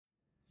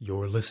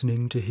You're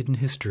listening to Hidden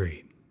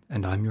History,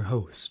 and I'm your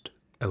host,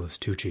 Ellis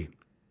Tucci.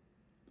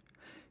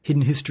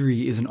 Hidden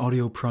History is an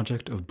audio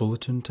project of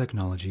Bulletin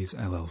Technologies,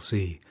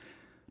 LLC.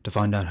 To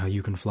find out how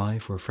you can fly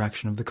for a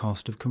fraction of the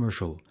cost of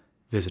commercial,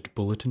 visit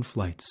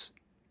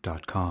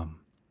bulletinflights.com.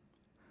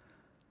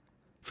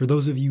 For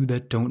those of you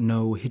that don't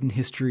know, Hidden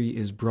History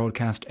is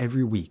broadcast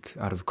every week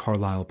out of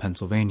Carlisle,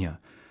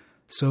 Pennsylvania.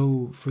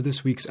 So, for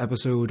this week's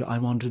episode, I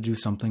wanted to do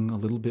something a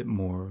little bit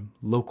more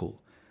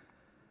local.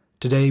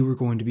 Today we're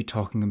going to be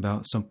talking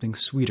about something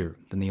sweeter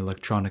than the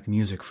electronic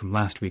music from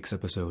last week's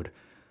episode.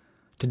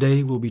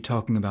 Today we'll be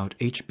talking about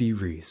H.B.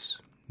 Reese,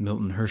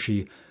 Milton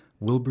Hershey,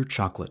 Wilbur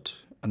Chocolate,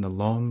 and the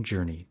long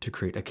journey to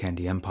create a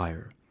candy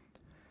empire.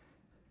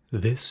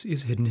 This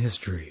is Hidden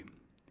History.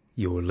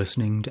 You're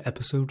listening to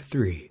Episode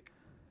 3,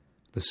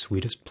 The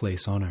Sweetest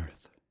Place on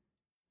Earth.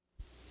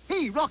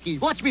 Hey, Rocky,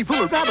 watch me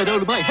pull a rabbit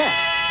out of my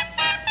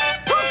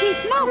hat. Cookie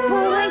smoke,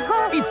 Bullwinkle.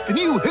 It's the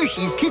new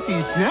Hershey's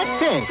Kisses snack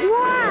pack.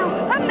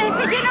 Wow, a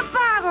message in a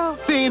bottle.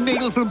 Fan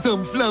mail from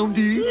some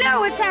flounder.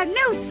 No, it's our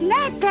new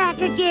snack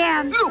pack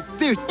again. Look,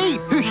 there's 8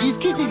 Hershey's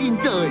Kisses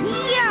inside.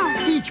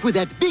 Yum. Each with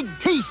that big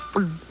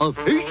tablespoon of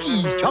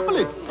Hershey's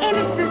chocolate. And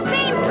it's the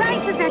same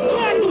price as a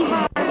candy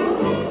bar.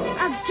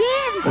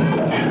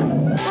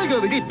 Again. I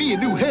gotta get me a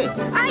new hat.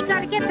 I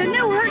gotta get the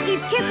new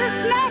Hershey's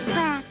Kisses snack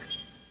pack.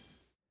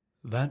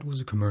 That was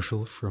a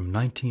commercial from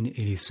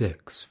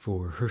 1986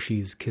 for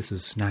Hershey's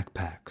Kisses snack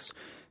packs,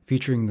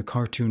 featuring the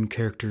cartoon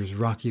characters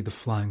Rocky the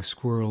Flying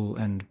Squirrel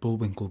and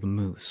Bullwinkle the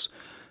Moose,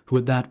 who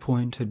at that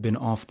point had been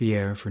off the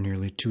air for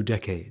nearly 2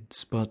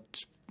 decades,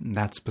 but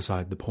that's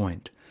beside the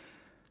point.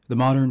 The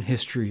modern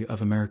history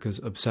of America's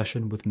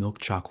obsession with milk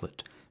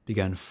chocolate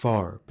began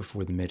far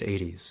before the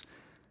mid-'80s.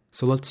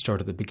 So let's start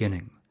at the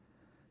beginning.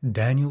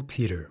 Daniel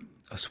Peter,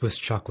 a Swiss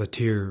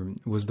chocolatier,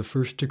 was the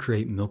first to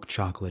create milk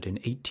chocolate in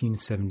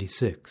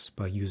 1876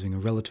 by using a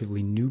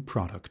relatively new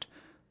product,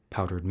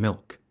 powdered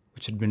milk,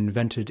 which had been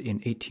invented in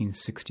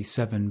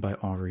 1867 by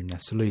Henri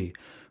Nestlé,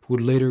 who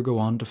would later go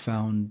on to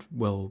found,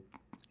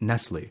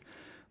 Nestlé,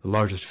 the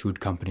largest food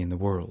company in the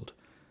world.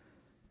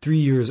 3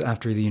 years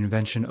after the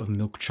invention of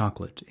milk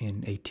chocolate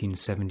in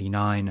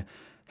 1879,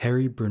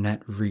 Harry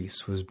Burnett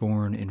Reese was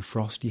born in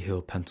Frosty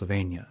Hill,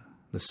 Pennsylvania,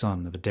 the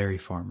son of a dairy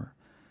farmer.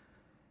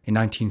 In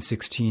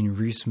 1916,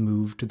 Reese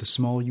moved to the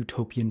small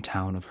utopian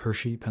town of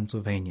Hershey,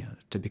 Pennsylvania,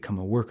 to become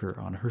a worker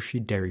on Hershey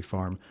Dairy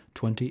Farm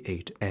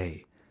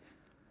 28A.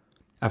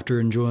 After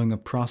enjoying a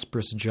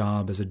prosperous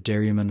job as a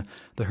dairyman,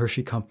 the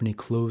Hershey Company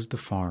closed the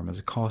farm as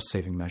a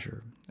cost-saving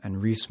measure,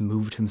 and Reese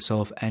moved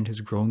himself and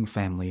his growing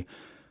family,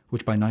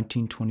 which by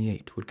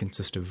 1928 would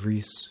consist of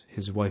Reese,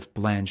 his wife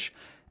Blanche,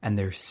 and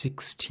their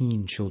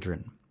 16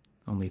 children,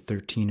 only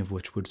 13 of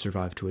which would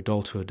survive to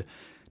adulthood,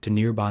 to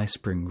nearby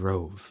Spring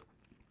Grove.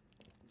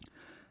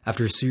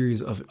 After a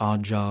series of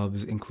odd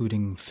jobs,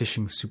 including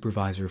fishing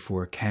supervisor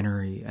for a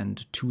cannery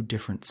and 2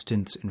 different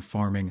stints in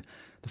farming,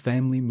 the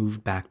family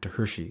moved back to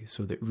Hershey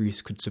so that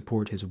Reese could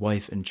support his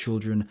wife and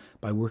children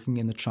by working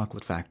in the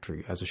chocolate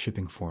factory as a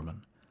shipping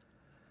foreman.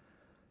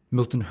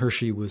 Milton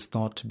Hershey was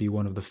thought to be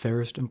one of the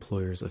fairest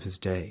employers of his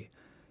day.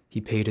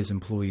 He paid his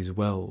employees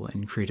well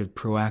and created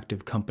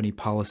proactive company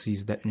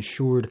policies that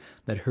ensured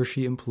that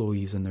Hershey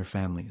employees and their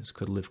families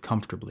could live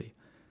comfortably.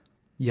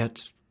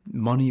 Yet,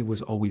 money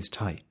was always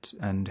tight,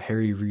 and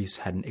Harry Reese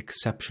had an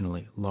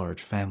exceptionally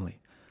large family.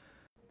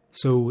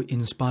 So,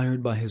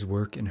 inspired by his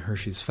work in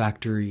Hershey's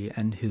factory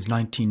and his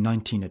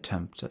 1919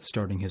 attempt at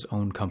starting his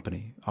own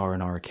company,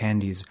 R&R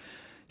Candies,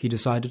 he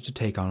decided to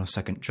take on a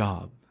second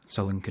job,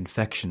 selling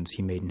confections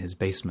he made in his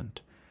basement.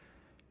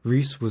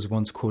 Reese was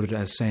once quoted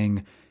as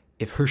saying,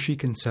 "If Hershey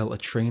can sell a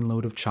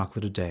trainload of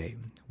chocolate a day,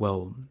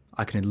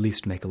 I can at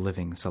least make a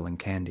living selling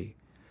candy."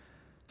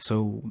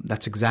 So,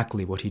 that's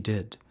exactly what he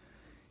did.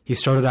 He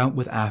started out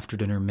with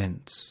after-dinner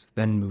mints,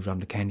 then moved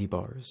on to candy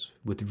bars,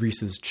 with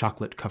Reese's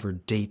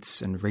chocolate-covered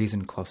dates and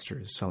raisin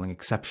clusters selling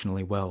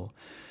exceptionally well.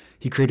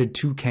 He created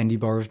 2 candy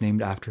bars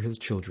named after his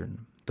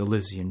children, the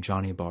Lizzie and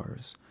Johnny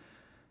bars.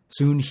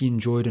 Soon he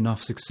enjoyed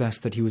enough success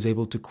that he was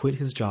able to quit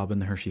his job in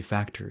the Hershey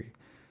factory.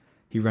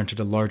 He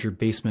rented a larger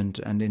basement,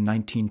 and in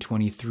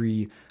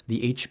 1923,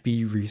 the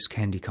H.B. Reese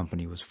Candy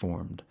Company was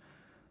formed.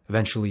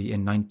 Eventually,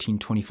 in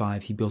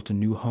 1925, he built a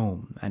new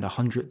home and a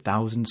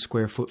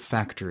 100,000-square-foot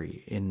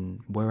factory in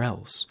where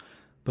else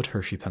but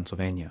Hershey,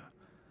 Pennsylvania.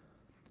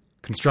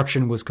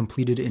 Construction was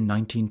completed in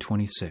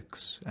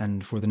 1926,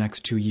 and for the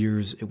next 2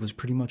 years, it was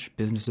pretty much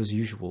business as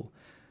usual.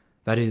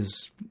 That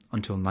is,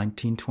 until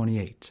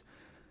 1928,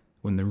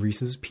 when the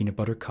Reese's Peanut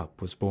Butter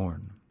Cup was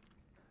born.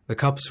 The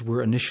cups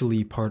were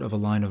initially part of a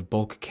line of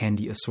bulk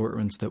candy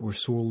assortments that were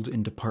sold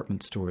in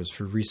department stores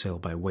for resale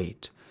by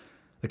weight.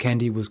 The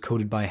candy was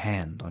coated by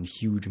hand on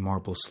huge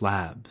marble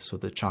slabs so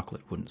the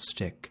chocolate wouldn't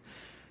stick,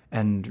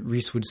 and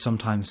Reese would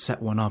sometimes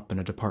set one up in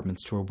a department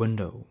store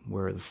window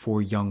where the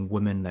 4 young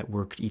women that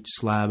worked each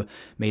slab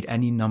made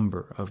any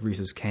number of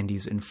Reese's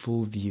candies in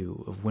full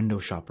view of window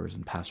shoppers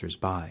and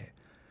passers-by.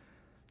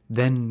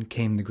 Then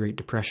came the Great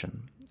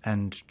Depression,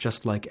 and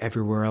just like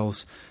everywhere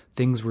else,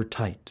 things were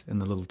tight in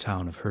the little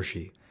town of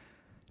Hershey.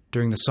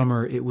 During the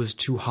summer, it was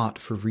too hot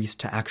for Reese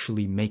to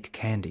actually make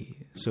candy,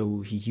 so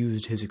he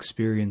used his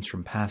experience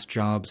from past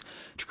jobs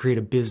to create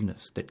a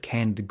business that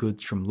canned the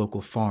goods from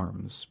local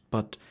farms,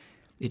 but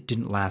it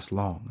didn't last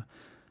long.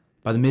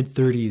 By the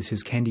mid-30s,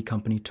 his candy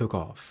company took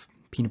off.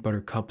 Peanut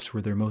butter cups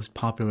were their most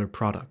popular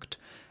product,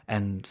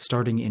 and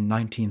starting in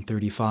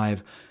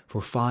 1935,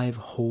 for 5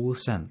 whole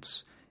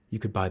cents, you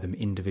could buy them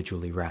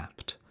individually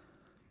wrapped.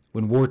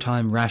 When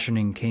wartime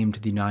rationing came to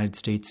the United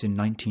States in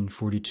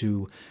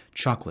 1942,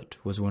 chocolate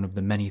was one of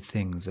the many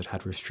things that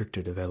had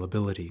restricted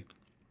availability.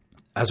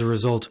 As a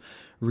result,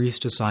 Reese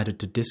decided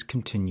to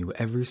discontinue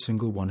every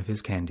single one of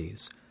his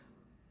candies,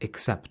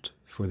 except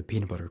for the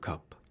peanut butter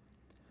cup.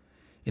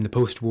 In the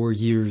post-war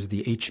years,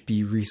 the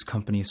H.B. Reese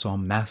Company saw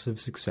massive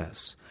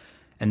success,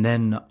 and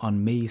then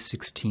on May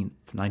 16,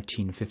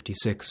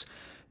 1956,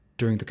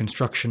 during the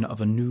construction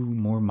of a new,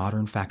 more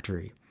modern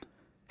factory,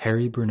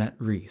 Harry Burnett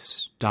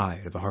Reese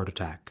died of a heart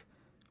attack.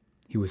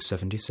 He was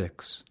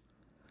 76.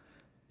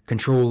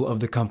 Control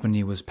of the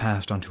company was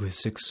passed on to his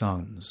 6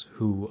 sons,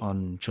 who,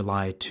 on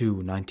July 2,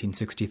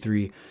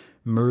 1963,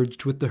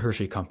 merged with the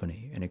Hershey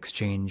Company in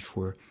exchange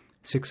for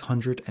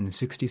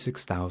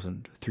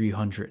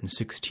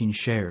 666,316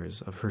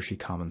 shares of Hershey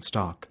common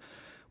stock,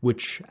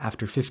 which,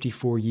 after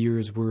 54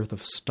 years' worth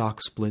of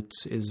stock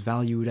splits, is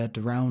valued at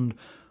around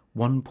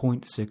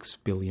 $1.6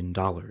 billion,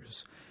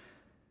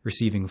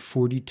 receiving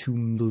 $42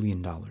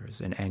 million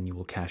in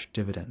annual cash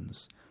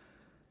dividends.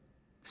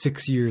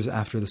 6 years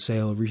after the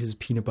sale, Reese's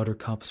Peanut Butter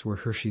Cups were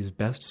Hershey's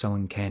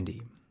best-selling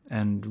candy,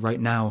 and right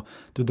now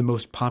they're the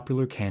most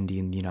popular candy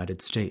in the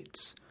United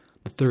States,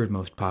 the 3rd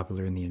most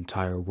popular in the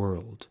entire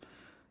world.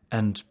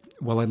 And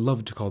while I'd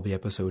love to call the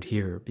episode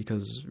here,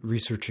 because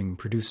researching,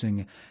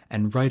 producing,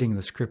 and writing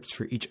the scripts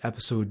for each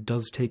episode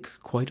does take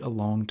quite a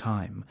long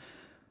time,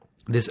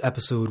 this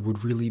episode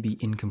would really be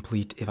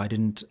incomplete if I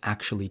didn't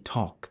actually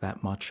talk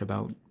that much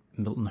about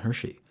Milton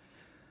Hershey.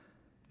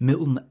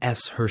 Milton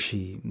S.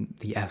 Hershey,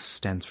 the S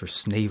stands for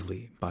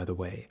Snavely, by the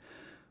way,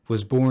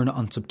 was born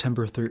on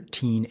September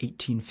 13,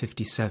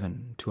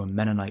 1857, to a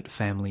Mennonite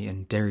family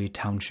in Derry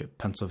Township,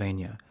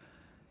 Pennsylvania.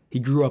 He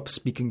grew up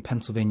speaking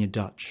Pennsylvania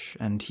Dutch,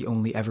 and he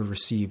only ever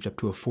received up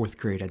to a 4th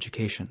grade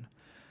education.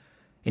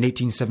 In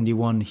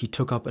 1871, he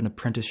took up an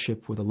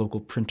apprenticeship with a local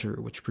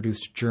printer which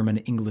produced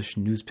German-English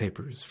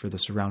newspapers for the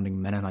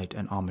surrounding Mennonite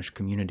and Amish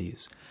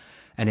communities.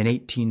 And in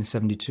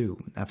 1872,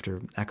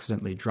 after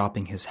accidentally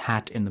dropping his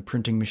hat in the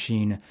printing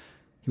machine,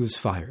 he was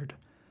fired.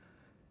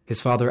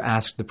 His father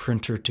asked the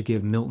printer to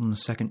give Milton a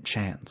second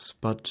chance,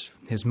 but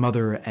his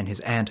mother and his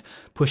aunt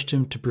pushed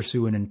him to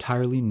pursue an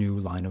entirely new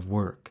line of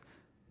work: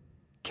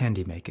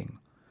 candy making.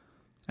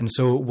 And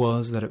so it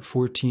was that at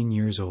 14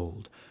 years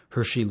old,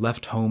 Hershey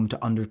left home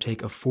to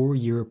undertake a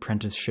 4-year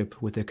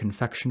apprenticeship with a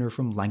confectioner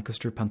from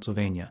Lancaster,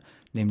 Pennsylvania,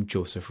 named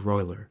Joseph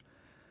Royler.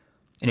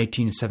 In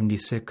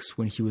 1876,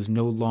 when he was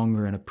no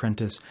longer an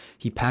apprentice,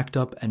 he packed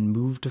up and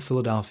moved to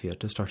Philadelphia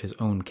to start his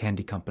own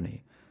candy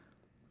company,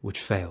 which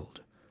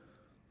failed.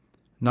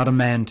 Not a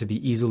man to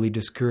be easily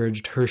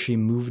discouraged, Hershey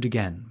moved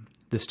again,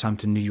 this time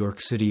to New York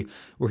City,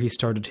 where he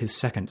started his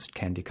second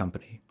candy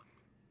company,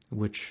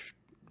 which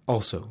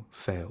also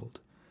failed.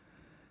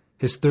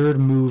 His 3rd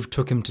move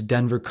took him to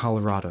Denver,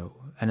 Colorado,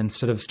 and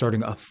instead of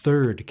starting a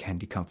 3rd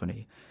candy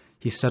company,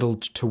 he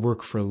settled to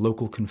work for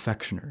local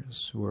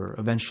confectioners, where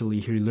eventually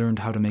he learned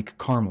how to make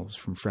caramels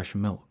from fresh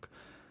milk.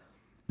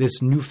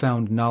 This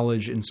newfound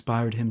knowledge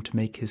inspired him to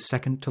make his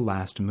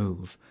second-to-last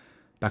move,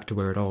 back to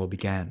where it all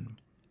began,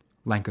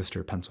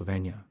 Lancaster,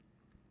 Pennsylvania.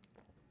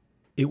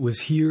 It was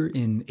here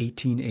in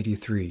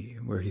 1883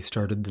 where he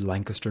started the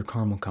Lancaster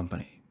Caramel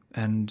Company,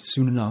 and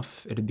soon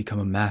enough it had become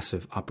a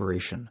massive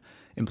operation,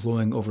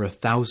 employing over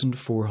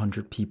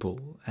 1,400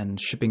 people and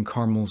shipping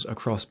caramels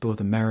across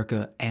both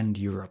America and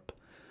Europe.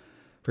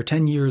 For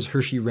 10 years,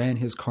 Hershey ran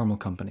his caramel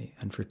company,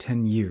 and for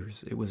 10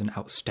 years it was an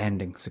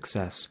outstanding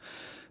success.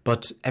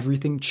 But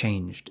everything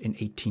changed in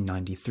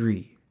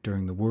 1893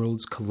 during the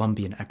World's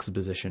Columbian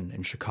Exposition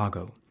in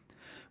Chicago,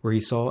 where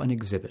he saw an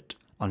exhibit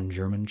on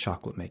German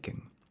chocolate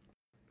making.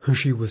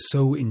 Hershey was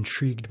so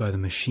intrigued by the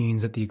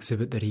machines at the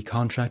exhibit that he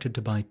contracted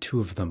to buy 2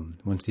 of them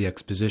once the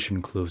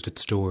exposition closed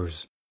its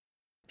doors.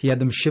 He had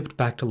them shipped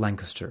back to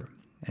Lancaster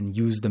and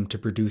used them to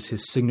produce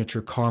his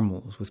signature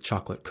caramels with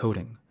chocolate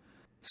coating.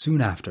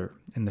 Soon after,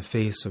 in the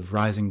face of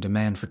rising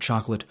demand for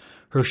chocolate,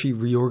 Hershey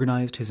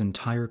reorganized his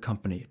entire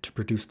company to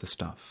produce the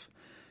stuff.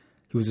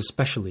 He was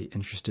especially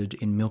interested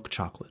in milk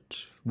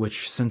chocolate,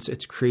 which, since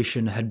its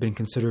creation, had been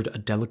considered a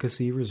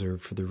delicacy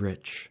reserved for the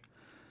rich.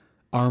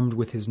 Armed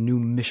with his new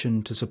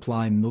mission to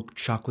supply milk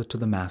chocolate to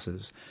the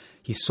masses,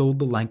 he sold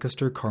the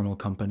Lancaster Caramel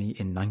Company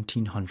in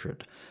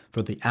 1900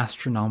 for the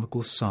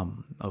astronomical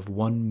sum of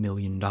 $1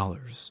 million,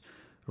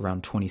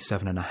 around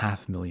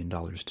 $27.5 million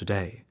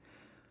today.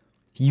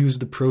 He used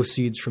the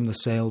proceeds from the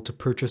sale to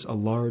purchase a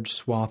large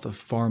swath of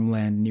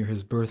farmland near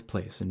his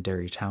birthplace in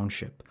Derry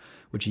Township,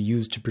 which he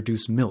used to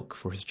produce milk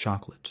for his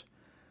chocolate.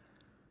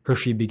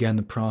 Hershey began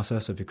the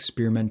process of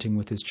experimenting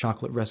with his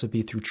chocolate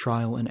recipe through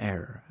trial and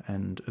error,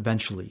 and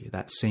eventually,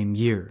 that same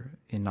year,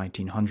 in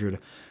 1900,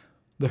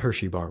 the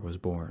Hershey bar was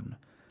born.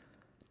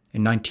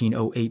 In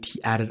 1908,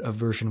 he added a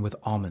version with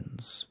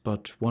almonds,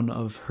 but one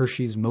of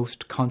Hershey's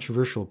most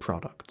controversial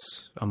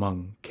products,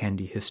 among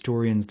candy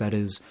historians that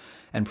is,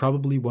 and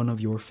probably one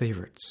of your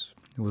favorites,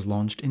 was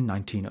launched in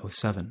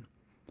 1907,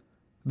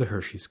 the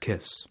Hershey's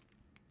Kiss.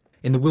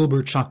 In the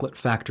Wilbur Chocolate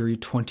Factory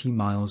 20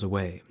 miles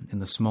away, in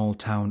the small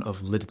town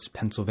of Lidditz,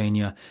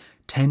 Pennsylvania,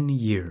 10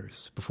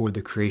 years before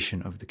the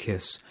creation of the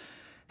Kiss,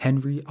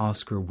 Henry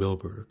Oscar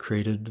Wilbur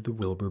created the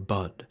Wilbur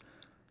Bud,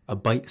 a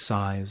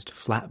bite-sized,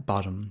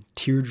 flat-bottomed,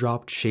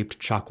 teardrop-shaped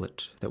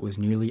chocolate that was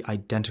nearly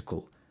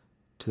identical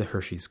to the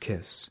Hershey's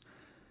Kiss.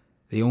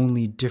 The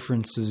only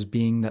differences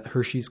being that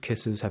Hershey's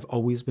Kisses have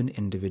always been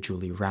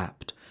individually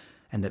wrapped,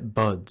 and that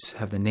Buds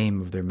have the name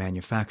of their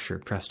manufacturer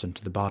pressed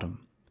into the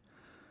bottom.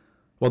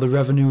 While the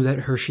revenue that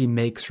Hershey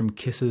makes from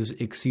Kisses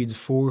exceeds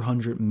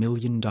 $400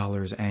 million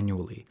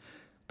annually,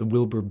 the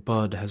Wilbur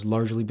Bud has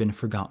largely been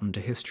forgotten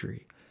to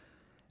history.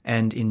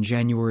 And in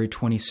January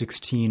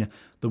 2016,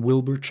 the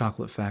Wilbur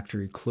Chocolate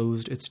Factory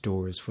closed its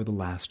doors for the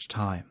last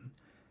time,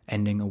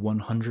 ending a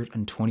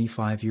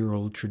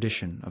 125-year-old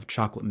tradition of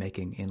chocolate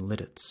making in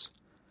Lidditz.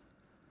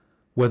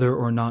 Whether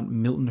or not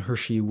Milton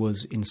Hershey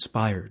was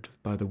inspired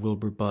by the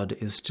Wilbur Bud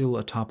is still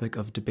a topic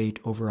of debate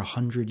over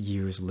 100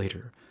 years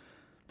later,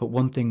 but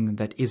one thing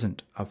that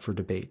isn't up for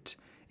debate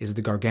is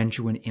the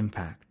gargantuan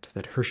impact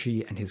that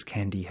Hershey and his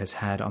candy has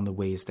had on the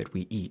ways that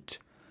we eat.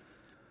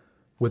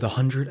 With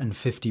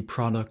 150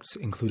 products,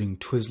 including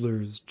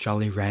Twizzlers,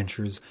 Jolly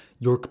Ranchers,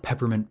 York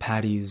Peppermint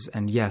Patties,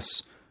 and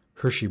yes,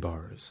 Hershey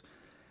bars,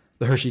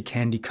 the Hershey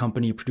Candy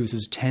Company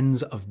produces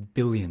tens of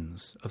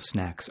billions of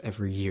snacks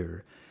every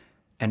year,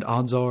 and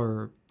odds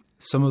are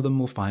some of them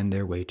will find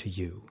their way to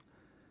you.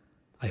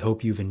 I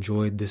hope you've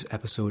enjoyed this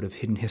episode of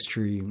Hidden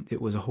History.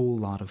 It was a whole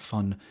lot of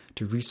fun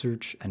to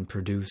research and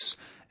produce,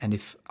 and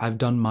if I've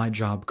done my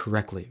job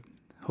correctly,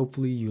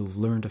 hopefully you've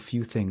learned a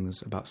few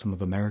things about some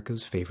of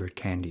America's favorite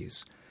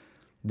candies.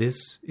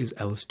 This is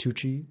Ellis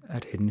Tucci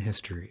at Hidden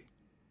History,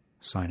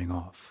 signing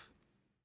off.